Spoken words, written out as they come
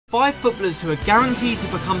5 footballers who are guaranteed to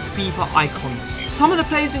become FIFA icons. Some of the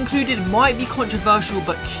players included might be controversial,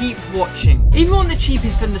 but keep watching. If you want the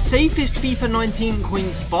cheapest and the safest FIFA 19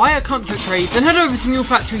 coins via country trade, then head over to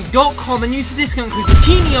mulefactory.com and use the discount code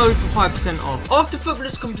TOTS for 5% off. After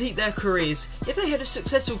footballers complete their careers, if they had a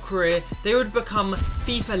successful career, they would become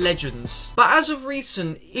FIFA legends. But as of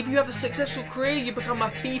recent, if you have a successful career, you become a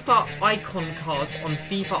FIFA icon card on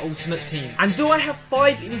FIFA Ultimate Team. And do I have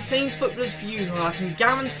 5 insane footballers for you who I can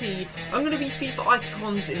guarantee I'm going to be FIFA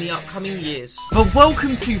icons in the upcoming years. But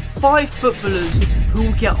welcome to 5 footballers who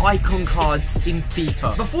will get icon cards in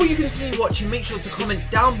FIFA. Before you continue watching, make sure to comment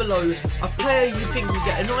down below a player you think will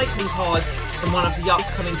get an icon card in one of the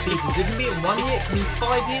upcoming FIFAs. It can be in 1 year, it can be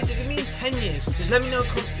 5 years, it can be in 10 years. Just let me know in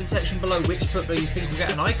the comment section below which footballer you think will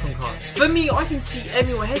get an icon card. For me, I can see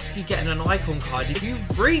Emil Heskey getting an icon card. If you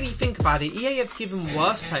really think about it, EA have given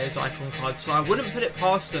worse players icon cards, so I wouldn't put it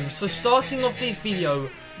past them. So starting off this video,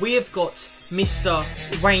 we have got Mr.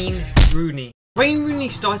 Wayne Rooney. Wayne Rooney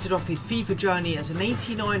started off his FIFA journey as an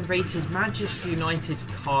 89 rated Manchester United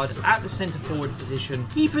card at the centre forward position.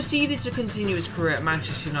 He proceeded to continue his career at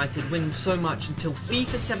Manchester United, winning so much until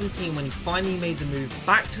FIFA 17 when he finally made the move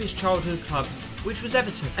back to his childhood club, which was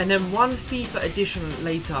Everton. And then one FIFA edition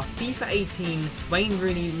later, FIFA 18, Wayne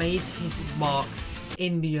Rooney made his mark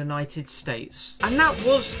in the United States. And that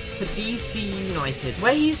was for DC United,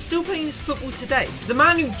 where he is still playing his football today. The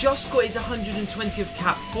man who just got his 120th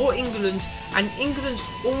cap for England and England's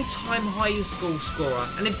all-time highest goal scorer.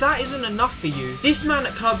 And if that isn't enough for you, this man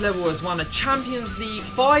at club level has won a Champions League,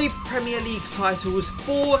 5 Premier League titles,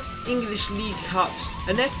 4 English League Cups,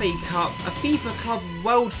 an FA Cup, a FIFA Club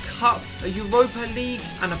World Cup, a Europa League,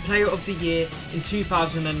 and a Player of the Year in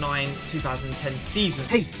 2009-2010 season.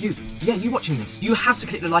 Hey, you. Yeah, you watching this. You have to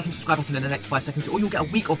click the like and subscribe button in the next 5 seconds or you'll get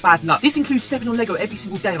a week of bad luck. This includes stepping on Lego every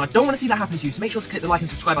single day and I don't want to see that happen to you, so make sure to click the like and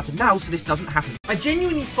subscribe button now so this doesn't happen. I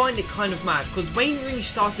genuinely find it kind of mad because Wayne Rooney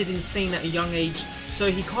started insane at a young age,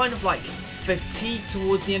 so he kind of like fatigued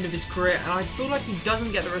towards the end of his career, and I feel like he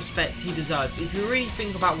doesn't get the respect he deserves. If you really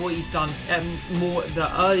think about what he's done at more the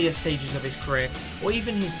earlier stages of his career, or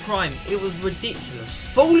even his prime, it was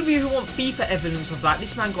ridiculous. For all of you who want FIFA evidence of that,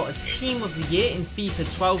 this man got a Team of the Year in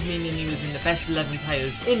FIFA 12, meaning he was in the best 11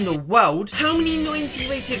 players in the world. How many 90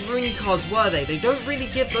 rated Rooney cards were they? They don't really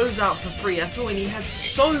give those out for free at all, and he had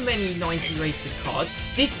so many 90 rated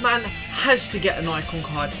cards. This man has to get an icon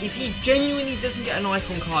card. If he genuinely doesn't get an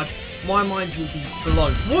icon card, my mind will be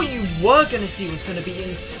blown. What you were going to see was going to be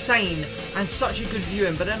insane and such a good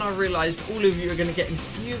viewing, but then I realised all of you are going to get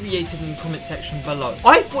infuriated in the comment section below.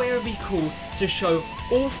 I thought it would be cool to show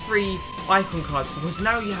all 3 icon cards because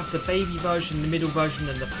now you have the baby version, the middle version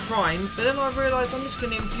and the prime, but then I realised I'm just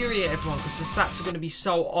going to infuriate everyone because the stats are going to be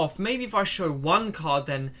so off. Maybe if I show 1 card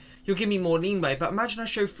then you'll give me more leeway, but imagine I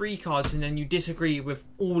show 3 cards and then you disagree with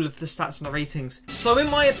all of the stats and the ratings. So in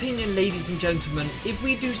my opinion, ladies and gentlemen, if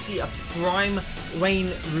we do see a prime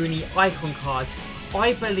Wayne Rooney icon card,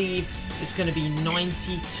 I believe it's going to be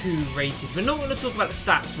 92 rated. We're not going to talk about the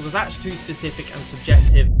stats because that's too specific and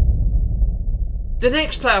subjective. The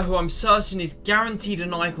next player who I'm certain is guaranteed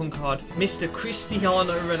an icon card, Mr.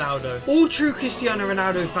 Cristiano Ronaldo. All true Cristiano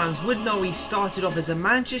Ronaldo fans would know he started off as a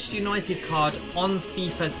Manchester United card on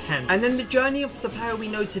FIFA 10. And then the journey of the player we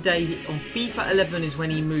know today on FIFA 11 is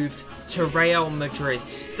when he moved to Real Madrid.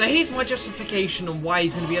 So here's my justification on why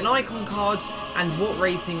he's going to be an icon card and what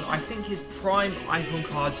rating I think his prime icon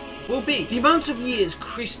cards will be. The amount of years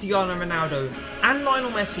Cristiano Ronaldo and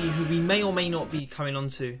Lionel Messi, who we may or may not be coming on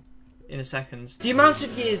to in a second. The amount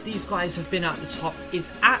of years these guys have been at the top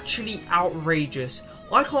is actually outrageous.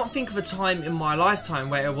 I can't think of a time in my lifetime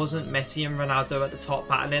where it wasn't Messi and Ronaldo at the top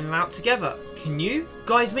battling it out together. Can you?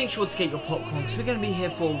 Guys, make sure to get your popcorn because we're going to be here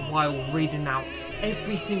for a while reading out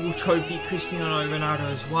every single trophy Cristiano Ronaldo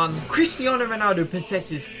has won. Cristiano Ronaldo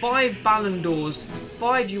possesses 5 Ballon d'Ors,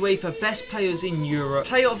 5 UEFA Best Players in Europe,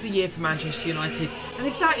 Player of the Year for Manchester United, and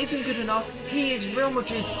if that isn't good enough, he is Real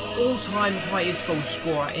Madrid's all-time highest goal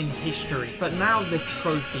scorer in history. But now the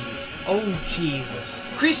trophies. Oh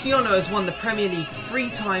Jesus. Cristiano has won the Premier League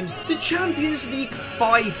 3 times, the Champions League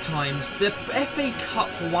 5 times, the FA Cup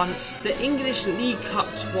once, the English League Cup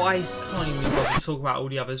twice. Can't even bother to talk about all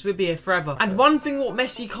the others, we'll be here forever. And one thing what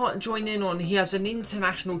Messi can't join in on, he has an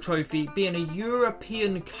international trophy, being a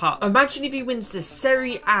European Cup. Imagine if he wins the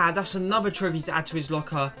Serie A, that's another trophy to add to his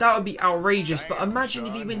locker. That would be outrageous, but imagine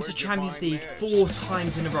if he wins the Champions League 4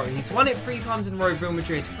 times in a row. He's won it 3 times in a row, Real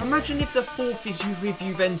Madrid. Imagine if the 4th is with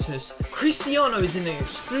Juventus. Cristiano is in an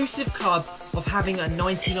exclusive club of having a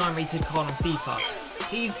 99 rated card on FIFA.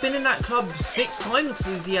 He's been in that club 6 times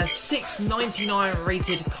because he has 6 99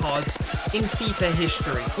 rated cards in FIFA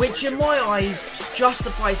history, which in my eyes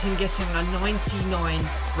justifies him getting a 99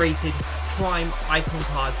 rated prime icon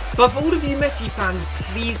card. But for all of you Messi fans,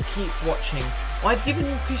 please keep watching. I've given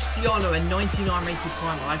Cristiano a 99 rated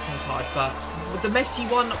prime icon card, but with the Messi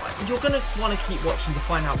one, you're going to want to keep watching to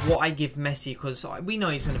find out what I give Messi, because we know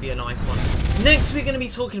he's going to be an icon. Next, we're going to be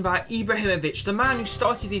talking about Ibrahimovic, the man who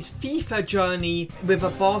started his FIFA journey with a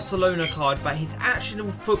Barcelona card, but his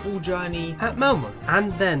actual football journey at Malmo,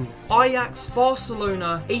 and then Ajax,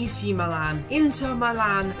 Barcelona, AC Milan, Inter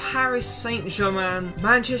Milan, Paris Saint-Germain,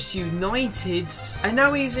 Manchester United, and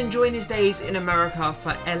now he's enjoying his days in America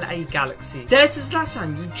for LA Galaxy. There to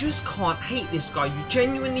Zlatan, you just can't hate this guy, you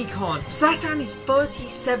genuinely can't. Zlatan is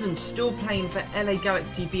 37, still playing for LA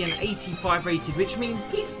Galaxy, being 85 rated, which means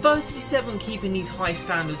he's 37 keeping these high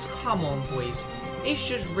standards. Come on, boys. It's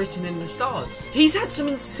just written in the stars. He's had some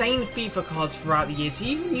insane FIFA cards throughout the years.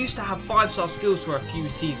 He even used to have 5-star skills for a few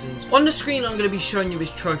seasons. On the screen, I'm going to be showing you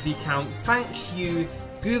his trophy count. Thank you,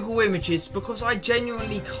 Google Images, because I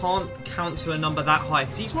genuinely can't count to a number that high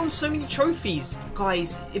because he's won so many trophies.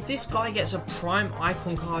 Guys, if this guy gets a prime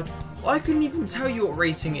icon card, I couldn't even tell you what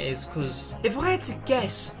rating it is, because if I had to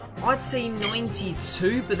guess, I'd say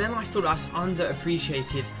 92, but then I feel that's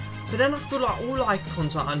underappreciated. But then I feel like all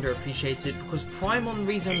icons are underappreciated because Prime on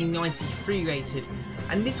Reed's only 93 rated,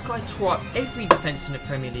 and this guy tore up every defence in the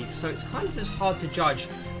Premier League, so it's kind of as hard to judge.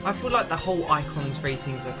 I feel like the whole icons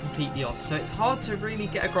ratings are completely off, so it's hard to really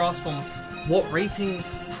get a grasp on what rating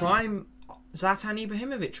Prime Zlatan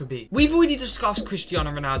Ibrahimovic would be. We've already discussed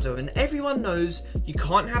Cristiano Ronaldo, and everyone knows you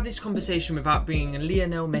can't have this conversation without bringing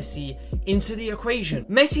Lionel Messi into the equation.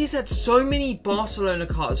 Messi has had so many Barcelona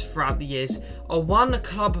cards throughout the years, a one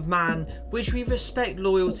club man, which we respect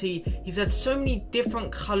loyalty. He's had so many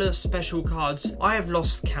different colour special cards, I have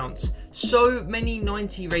lost count. So many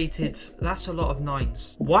 90 rated, that's a lot of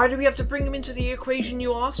 9s. Why do we have to bring him into the equation,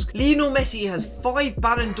 you ask? Lionel Messi has 5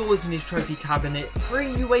 Ballon d'Ors in his trophy cabinet, 3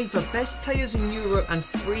 UEFA Best Players in Europe and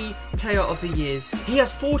 3 Player of the Years. He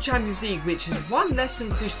has 4 Champions League, which is 1 less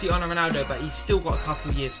than Cristiano Ronaldo, but he's still got a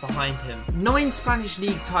couple years behind him. 9 Spanish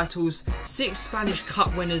League titles, 6 Spanish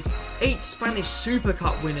Cup winners, 8 Spanish Super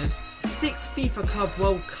Cup winners, 6 FIFA Club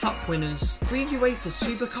World Cup winners, 3 UEFA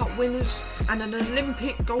Super Cup winners, and an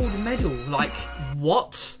Olympic gold medal. Like,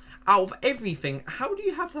 what? Out of everything, how do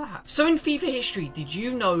you have that? So in FIFA history, did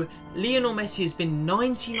you know Lionel Messi has been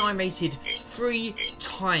 99 rated 3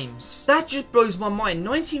 times? That just blows my mind.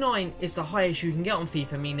 99 is the highest you can get on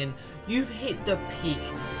FIFA, meaning you've hit the peak.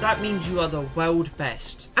 That means you are the world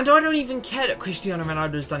best. And I don't even care that Cristiano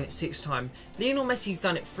Ronaldo has done it 6 times. Lionel Messi's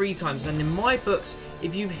done it 3 times. And in my books,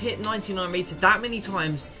 if you've hit 99 rated that many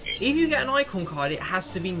times, if you get an icon card, it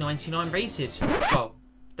has to be 99 rated. Well,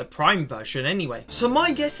 the prime version anyway. So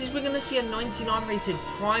my guess is we're going to see a 99 rated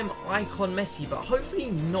prime icon Messi, but hopefully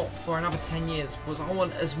not for another 10 years, because I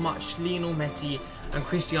want as much Lionel Messi and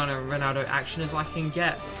Cristiano Ronaldo action as I can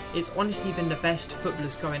get. It's honestly been the best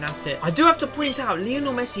footballers going at it. I do have to point out,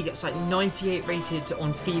 Lionel Messi gets like 98 rated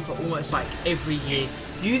on FIFA almost like every year.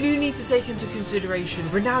 You do need to take into consideration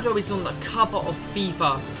Ronaldo is on the cover of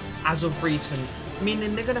FIFA as of recent,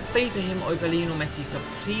 meaning they're going to favour him over Lionel Messi, so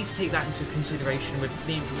please take that into consideration with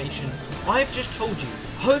the information I've just told you.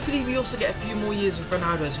 Hopefully we also get a few more years of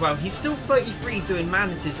Ronaldo as well. He's still 33 doing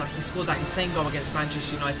madnesses, like he scored that insane goal against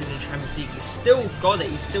Manchester United in the Champions League. He's still got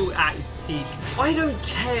it, he's still at his peak. I don't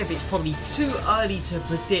care if it's probably too early to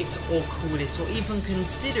predict or call this or even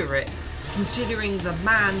consider it, considering the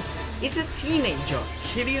man is a teenager.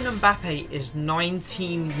 Kylian Mbappe is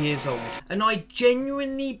 19 years old, and I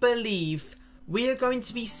genuinely believe we are going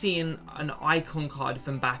to be seeing an icon card of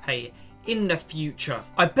Mbappe in the future.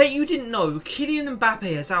 I bet you didn't know Kylian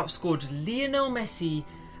Mbappe has outscored Lionel Messi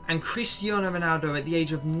and Cristiano Ronaldo at the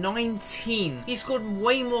age of 19. He scored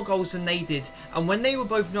way more goals than they did, and when they were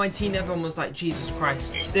both 19, everyone was like, Jesus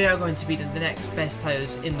Christ, they are going to be the next best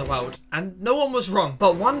players in the world. And no one was wrong.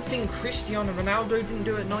 But one thing Cristiano Ronaldo didn't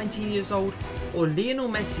do at 19 years old, or Lionel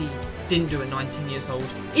Messi didn't do at 19 years old,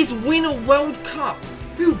 is win a World Cup.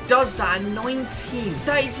 Who does that at 19?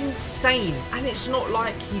 That is insane. And it's not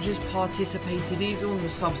like he just participated, he's on the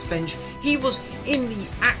subs bench. He was in the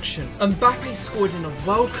action. Mbappe scored in a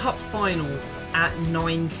World Cup final at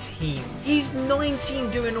 19. He's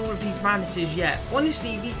 19 doing all of these madnesses yet.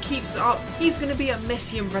 Honestly, if he keeps it up, he's going to be at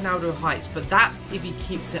Messi and Ronaldo heights. But that's if he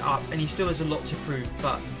keeps it up, and he still has a lot to prove.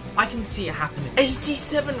 But I can see it happening.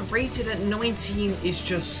 87 rated at 19 is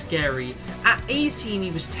just scary. At 18,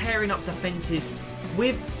 he was tearing up defences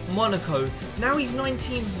with Monaco. Now he's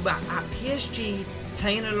 19 at PSG,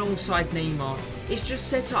 playing alongside Neymar. It's just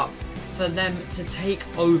set up for them to take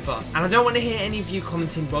over. And I don't want to hear any of you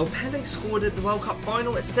commenting, well, Pele scored at the World Cup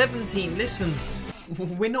final at 17. Listen,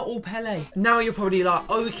 we're not all Pele. Now you're probably like,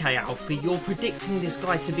 okay, Alfie, you're predicting this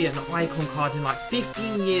guy to be an icon card in like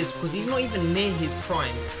 15 years because he's not even near his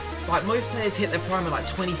prime. Like, most players hit their prime at like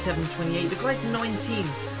 27, 28. The guy's 19.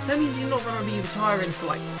 That means you're not going to be retiring for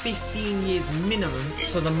like 15 years minimum.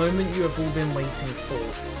 So the moment you have all been waiting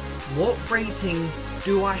for. What rating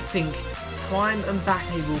do I think prime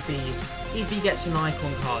Mbappe will be if he gets an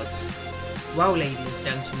icon cards? Well, ladies and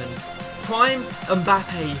gentlemen, prime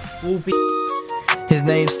Mbappe will be... His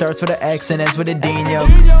name starts with an X and ends with a Dino.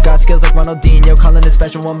 Got skills like Ronaldinho, calling it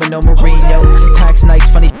special one but no Mourinho. Packs nice,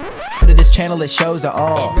 funny to this channel, it shows it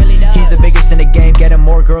all. He's the biggest in the game, getting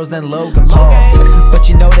more girls than Logan Paul. But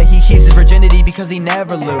you know that he keeps his virginity because he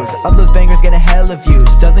never lose. Uploads bangers, getting hella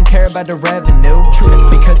views, doesn't care about the revenue,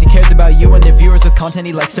 because he cares about you and the viewers with content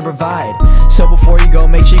he likes to provide. So before you go,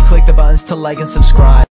 make sure you click the buttons to like and subscribe.